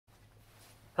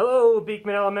Hello,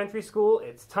 Beekman Elementary School.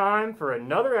 It's time for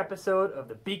another episode of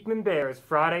the Beekman Bears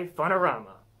Friday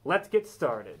Fun-O-Rama. Let's get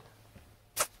started.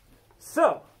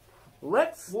 So,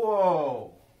 let's...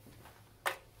 Whoa!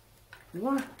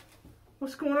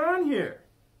 What's going on here?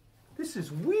 This is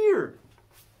weird.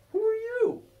 Who are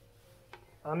you?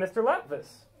 I'm Mr. Latvis.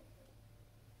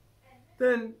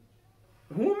 Then,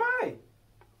 who am I?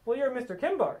 Well, you're Mr.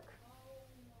 Kimbark.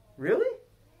 Really?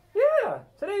 Yeah,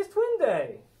 today's twin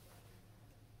day.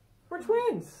 We're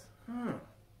twins.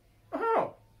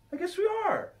 Oh, I guess we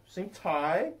are. Same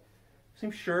tie,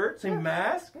 same shirt, same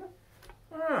mask.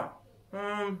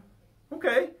 Oh,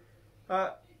 okay.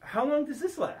 How long does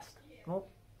this last? Well,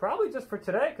 probably just for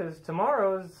today, because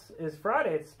tomorrow is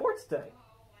Friday. It's sports day.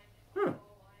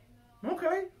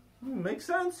 Okay, makes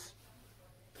sense.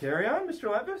 Carry on, Mr.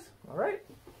 Latvis. All right.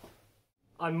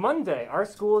 On Monday, our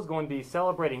school is going to be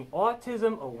celebrating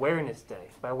Autism Awareness Day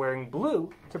by wearing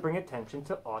blue to bring attention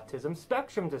to autism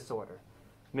spectrum disorder.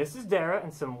 Mrs. Dara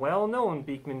and some well-known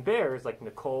Beekman Bears like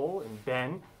Nicole and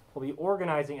Ben will be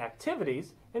organizing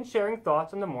activities and sharing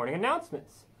thoughts on the morning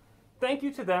announcements. Thank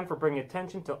you to them for bringing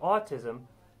attention to autism.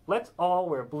 Let's all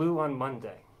wear blue on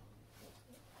Monday.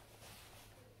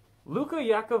 Luca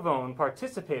Iacovone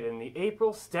participated in the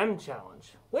April STEM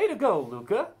Challenge. Way to go,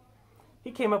 Luca! He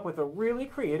came up with a really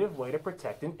creative way to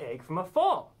protect an egg from a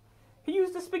fall. He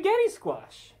used a spaghetti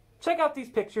squash. Check out these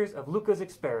pictures of Luca's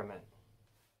experiment.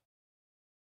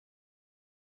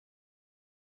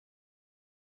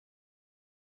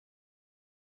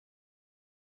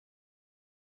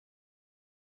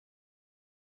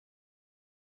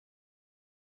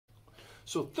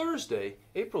 So Thursday,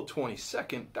 April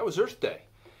 22nd, that was Earth Day.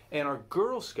 And our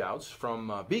Girl Scouts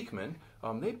from Beekman,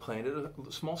 they planted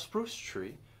a small spruce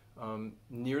tree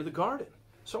near the garden.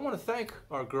 So I want to thank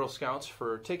our Girl Scouts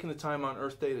for taking the time on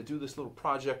Earth Day to do this little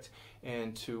project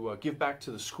and to give back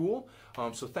to the school.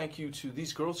 So thank you to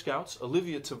these Girl Scouts: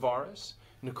 Olivia Tavares,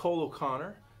 Nicole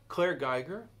O'Connor, Claire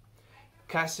Geiger,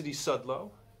 Cassidy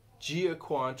Sudlow, Gia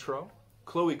Cointreau,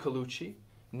 Chloe Colucci,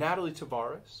 Natalie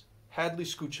Tavares, Hadley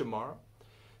Scuchamara,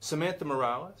 Samantha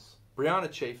Morales,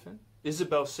 Brianna Chafin,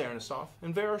 Isabel Cernisoff,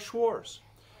 and Vera Schwartz.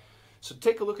 So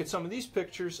take a look at some of these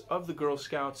pictures of the Girl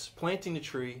Scouts planting the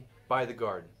tree by the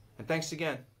garden. And thanks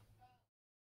again.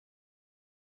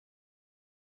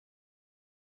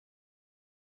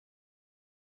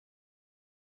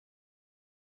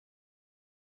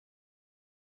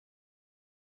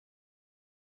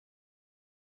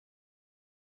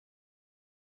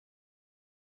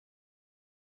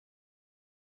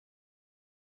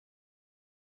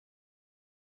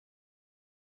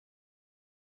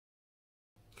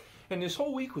 And this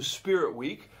whole week was Spirit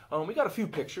Week. We got a few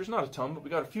pictures, not a ton, but we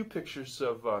got a few pictures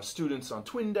of students on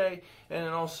Twin Day, and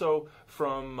then also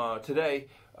from today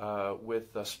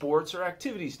with Sports or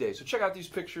Activities Day. So check out these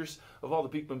pictures of all the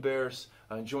Beekman Bears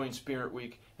enjoying Spirit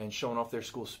Week and showing off their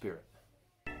school spirit.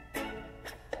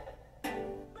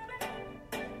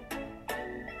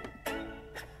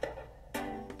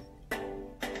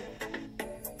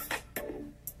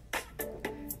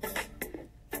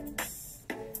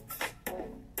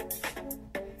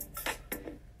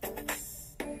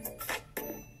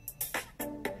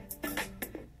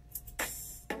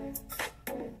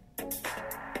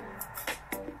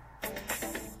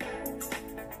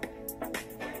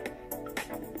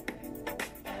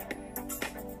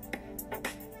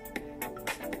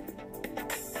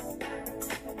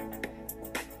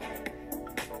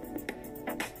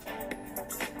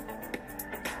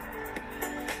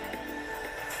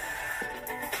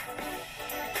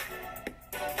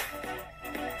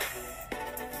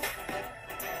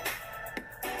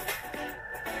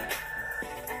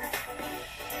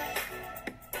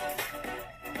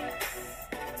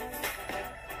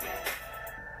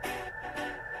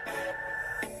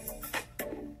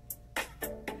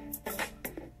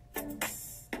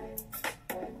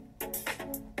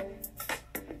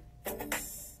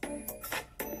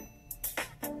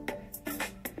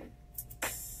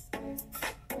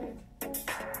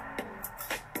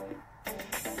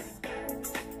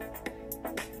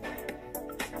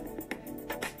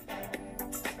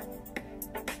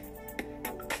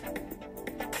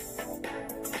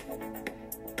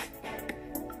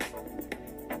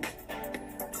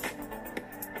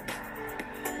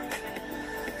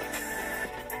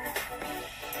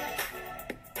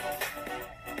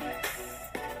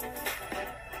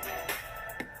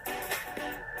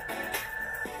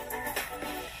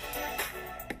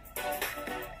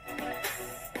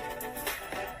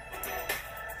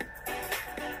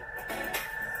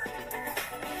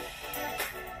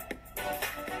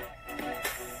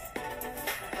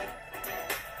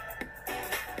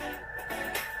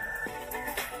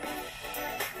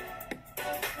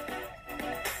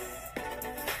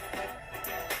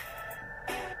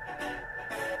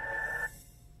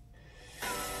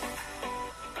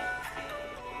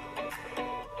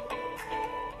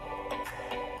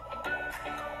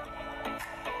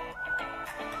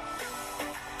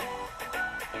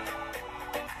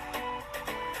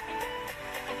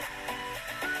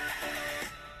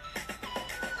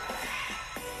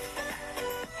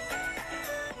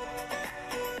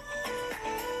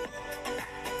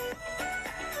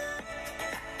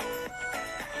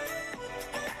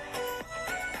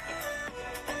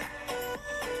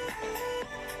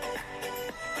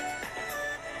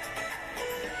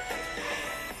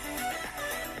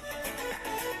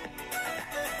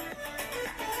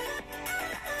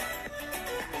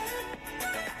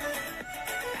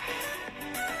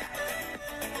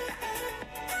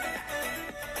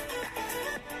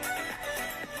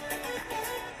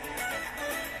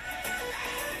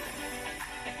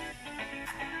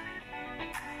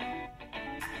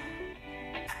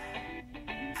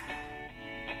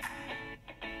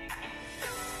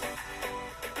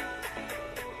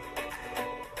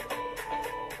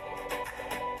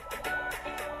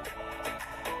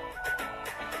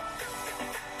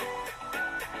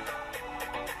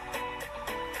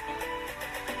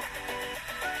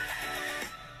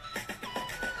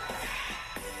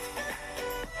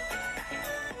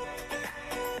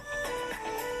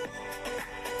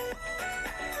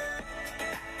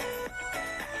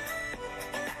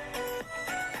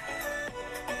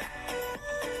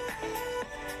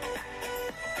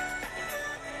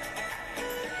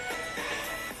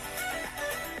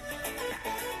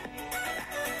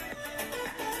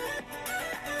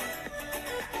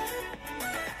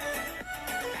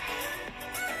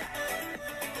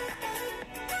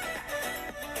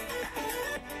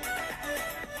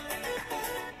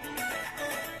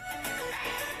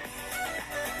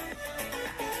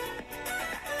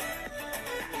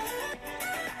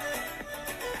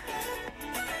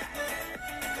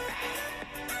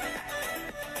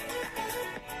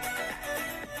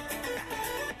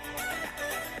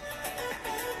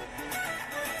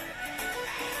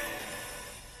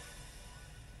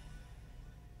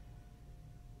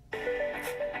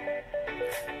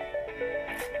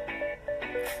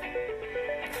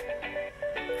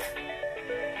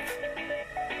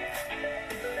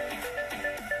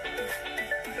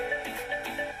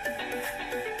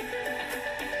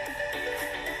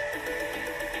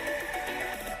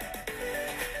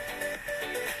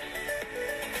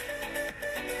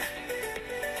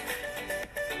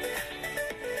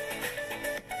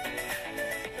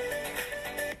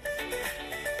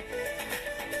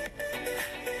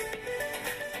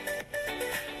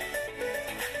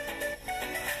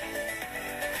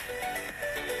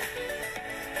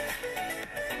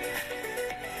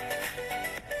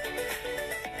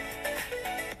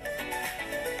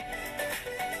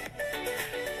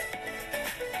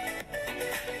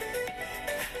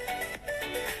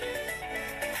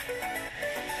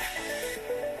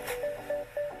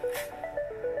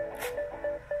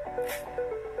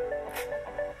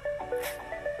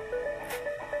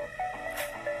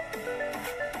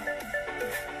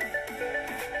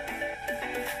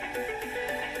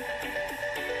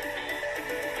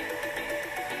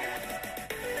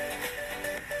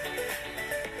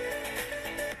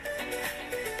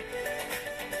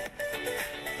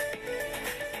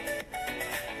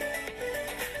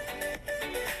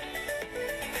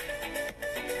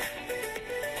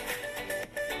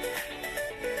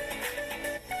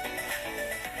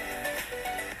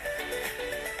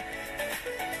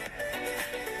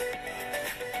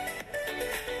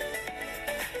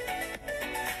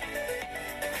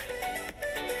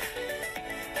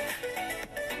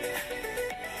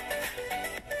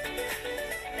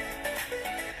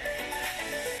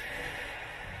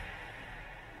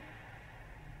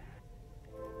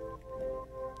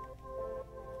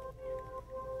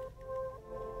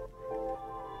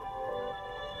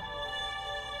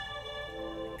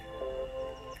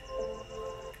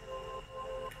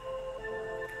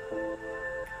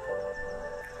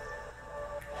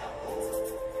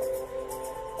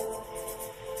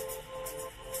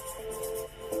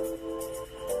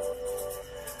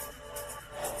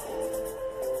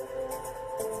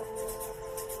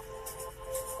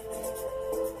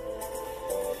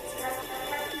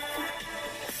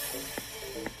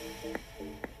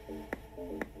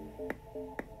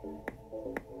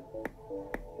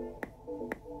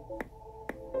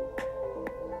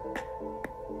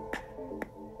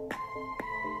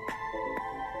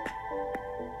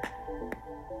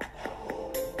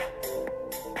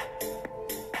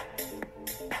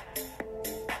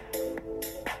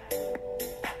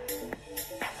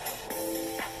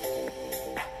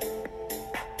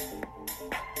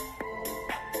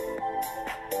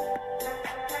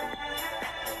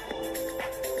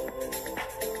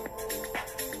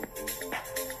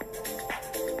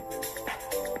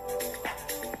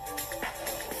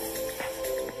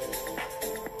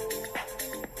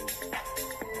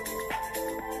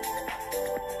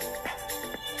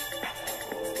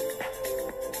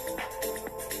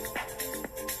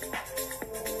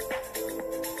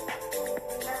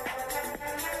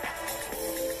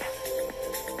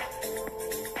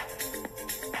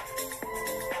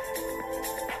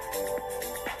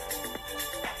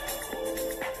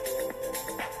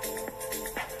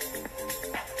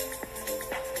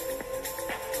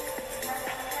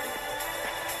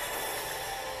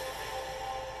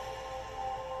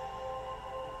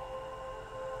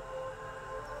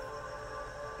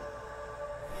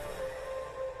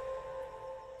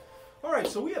 right,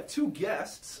 so we have two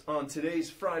guests on today's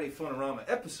Friday Fun-O-Rama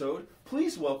episode.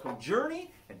 Please welcome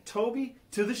Journey and Toby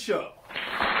to the show. Hey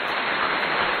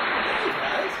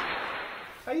guys,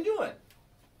 how you doing?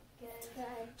 Good.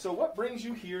 So what brings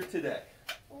you here today?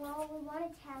 Well, we want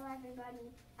to tell everybody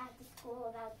at the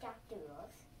school about duck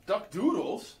doodles. Duck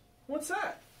doodles? What's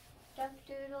that? Duck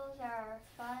doodles are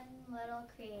fun little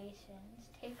creations.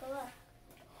 Take a look.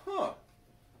 Huh.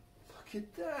 Look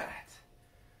at that.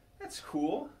 That's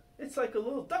cool. It's like a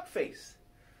little duck face.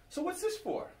 So what's this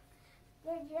for?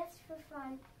 They're just for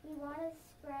fun. We want to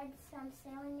spread some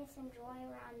silliness and joy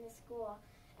around the school.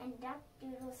 And duck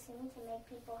doodles seem to make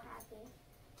people happy.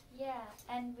 Yeah,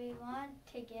 and we want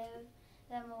to give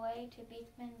them away to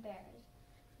Beekman Bears.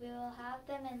 We will have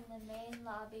them in the main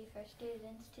lobby for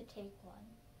students to take one.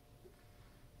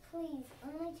 Please,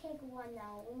 only take one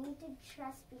though. We need to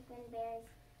trust Beekman Bears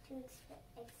to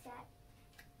accept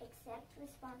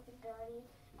responsibility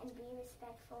and be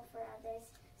respectful for others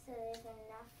so there's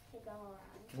enough to go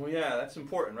around. Well, yeah, that's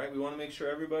important, right? We want to make sure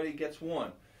everybody gets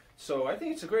one. So I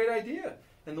think it's a great idea.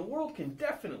 And the world can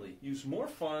definitely use more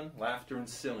fun, laughter, and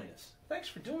silliness. Thanks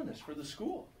for doing this for the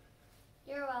school.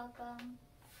 You're welcome.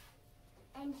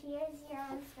 And here's your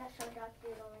own special duck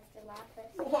doodle, Mr.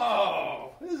 Lapis.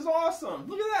 Whoa! This is awesome.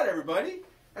 Look at that, everybody.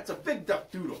 That's a big duck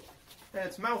doodle. And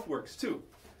its mouth works, too.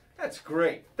 That's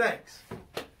great. Thanks.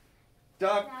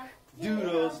 Duck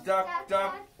doodles, duck,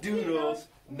 duck doodles.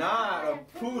 Not a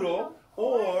poodle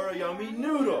or a yummy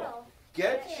noodle.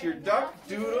 Get your duck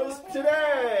doodles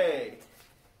today.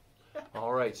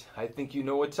 All right, I think you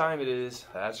know what time it is.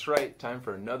 That's right, time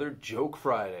for another Joke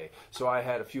Friday. So I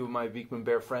had a few of my Beekman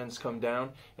Bear friends come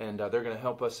down, and they're going to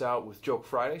help us out with Joke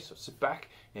Friday. So sit back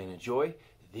and enjoy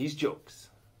these jokes.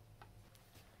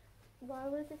 Why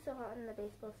was it so hot in the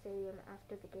baseball stadium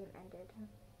after the game ended?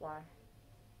 Why?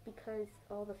 Because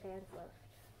all the fans left.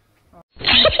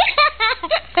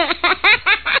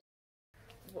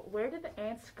 Where did the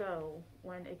ants go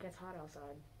when it gets hot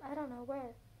outside? I don't know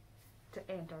where. To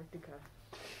Antarctica.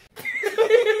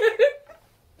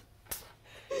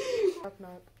 Knock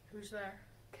knock. Who's there?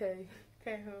 Okay.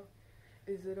 Okay, who?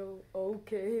 Is it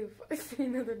okay if I say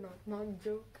another knock knock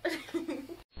joke?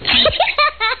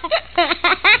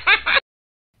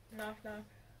 Knock knock.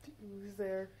 Who's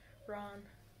there? Ron.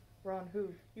 Ron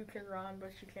who? You can run,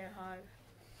 but you can't hide.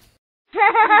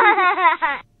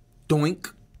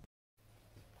 Doink.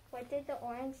 What did the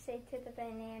orange say to the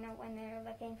banana when they were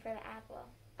looking for the apple?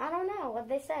 I don't know. What'd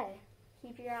they say?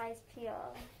 Keep your eyes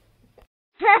peeled.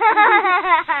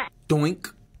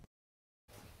 Doink.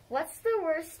 What's the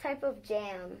worst type of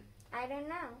jam? I don't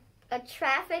know. A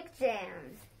traffic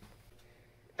jam.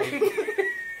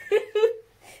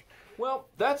 Well,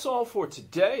 that's all for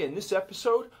today in this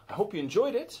episode. I hope you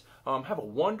enjoyed it. Have a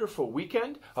wonderful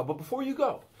weekend. But before you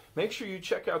go, make sure you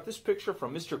check out this picture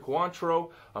from Mr.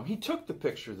 Cointreau. He took the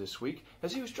picture this week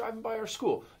as he was driving by our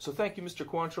school. So thank you, Mr.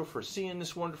 Cointreau, for seeing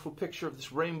this wonderful picture of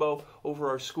this rainbow over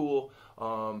our school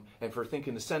and for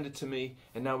thinking to send it to me.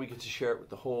 And now we get to share it with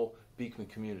the whole Beekman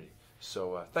community.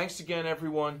 So thanks again,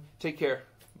 everyone. Take care.